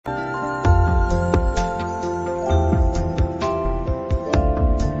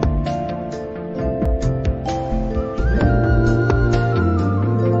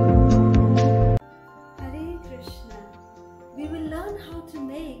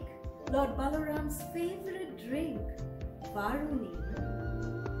Lord Balaram's favorite drink, Varuni.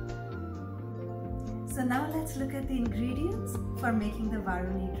 So now let's look at the ingredients for making the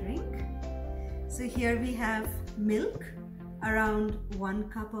Varuni drink. So here we have milk, around 1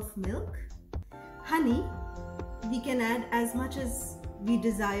 cup of milk. Honey, we can add as much as we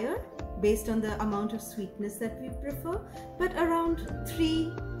desire based on the amount of sweetness that we prefer, but around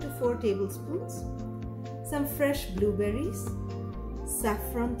 3 to 4 tablespoons. Some fresh blueberries,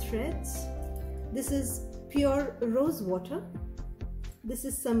 saffron threads. This is pure rose water. This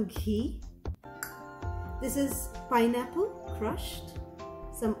is some ghee. This is pineapple crushed,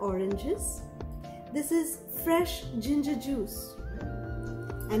 some oranges. This is fresh ginger juice,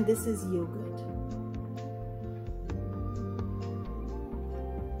 and this is yogurt.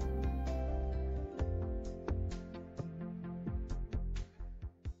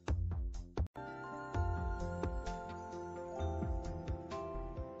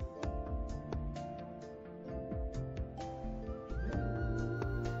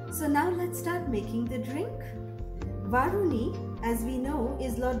 So now let's start making the drink. Varuni, as we know,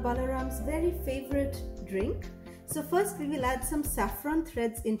 is Lord Balaram's very favorite drink. So first we will add some saffron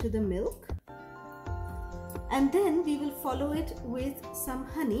threads into the milk, and then we will follow it with some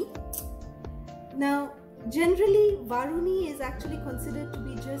honey. Now generally Varuni is actually considered to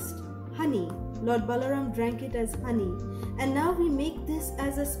be just honey. Lord Balaram drank it as honey, and now we make this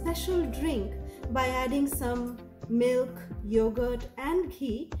as a special drink by adding some milk, yogurt and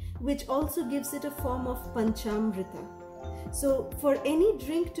ghee, which also gives it a form of panchamrita. So for any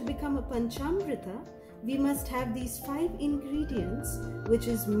drink to become a panchamrita, we must have these 5 ingredients, which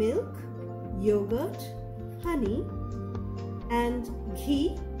is milk, yogurt, honey and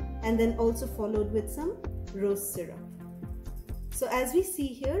ghee, and then also followed with some rose syrup. So as we see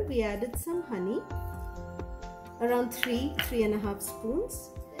here, we added some honey, around 3.5 spoons.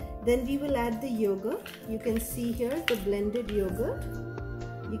 Then we will add the yogurt. You can see here the blended yogurt.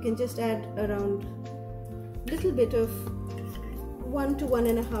 You can just add around a little bit of 1 to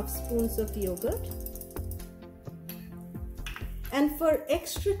 1.5 spoons of yogurt. And for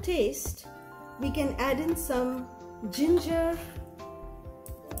extra taste, we can add in some ginger.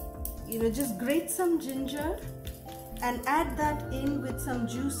 Just grate some ginger and add that in with some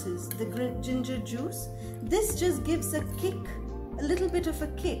juices, the ginger juice. This just gives a kick, a little bit of a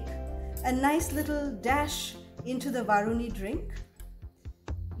kick, a nice little dash into the Varuni drink.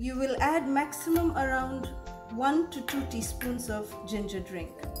 You will add maximum around 1 to 2 teaspoons of ginger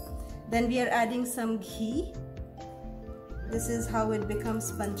drink. Then we are adding some ghee. This is how it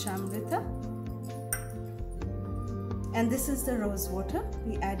becomes panchamrita. And this is the rose water.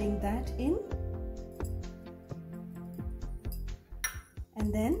 We are adding that in.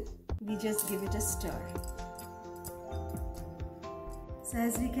 And then we just give it a stir. So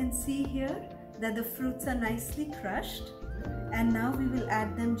as we can see here that the fruits are nicely crushed, and now we will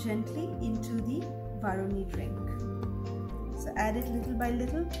add them gently into the Varuni drink. So add it little by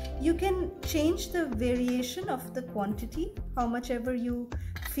little. You can change the variation of the quantity, how much ever you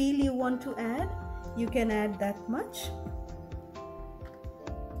feel you want to add, you can add that much.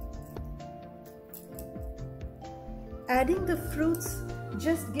 Adding the fruits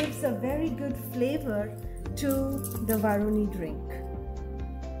just gives a very good flavor to the Varuni drink.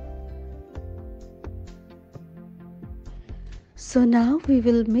 So now we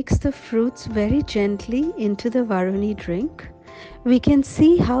will mix the fruits very gently into the Varuni drink. We can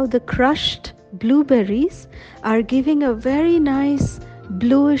see how the crushed blueberries are giving a very nice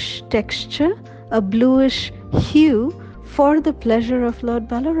bluish texture, a bluish hue for the pleasure of Lord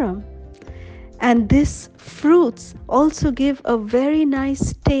Balaram. And these fruits also give a very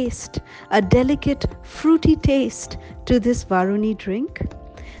nice taste, a delicate fruity taste to this Varuni drink.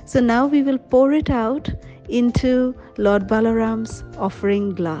 So now we will pour it out into Lord Balaram's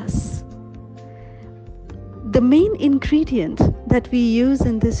offering glass. The main ingredient that we use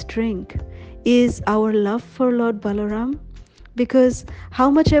in this drink is our love for Lord Balaram, because how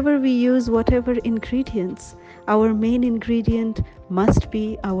much ever we use whatever ingredients, our main ingredient must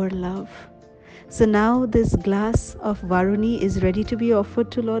be our love. So now this glass of Varuni is ready to be offered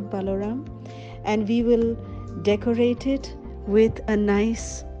to Lord Balaram, and we will decorate it with a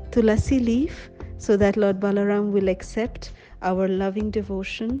nice tulasi leaf so that Lord Balaram will accept our loving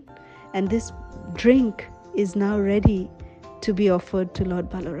devotion. And this drink is now ready to be offered to Lord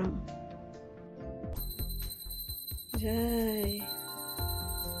Balaram. Jai.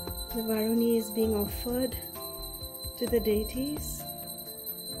 The Varuni is being offered to the deities.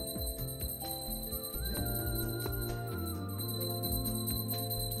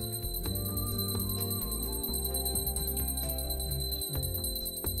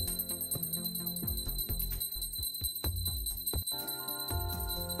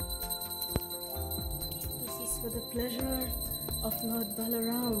 pleasure of Lord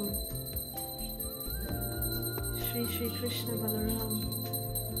Balaram. Shri Shri Krishna Balaram.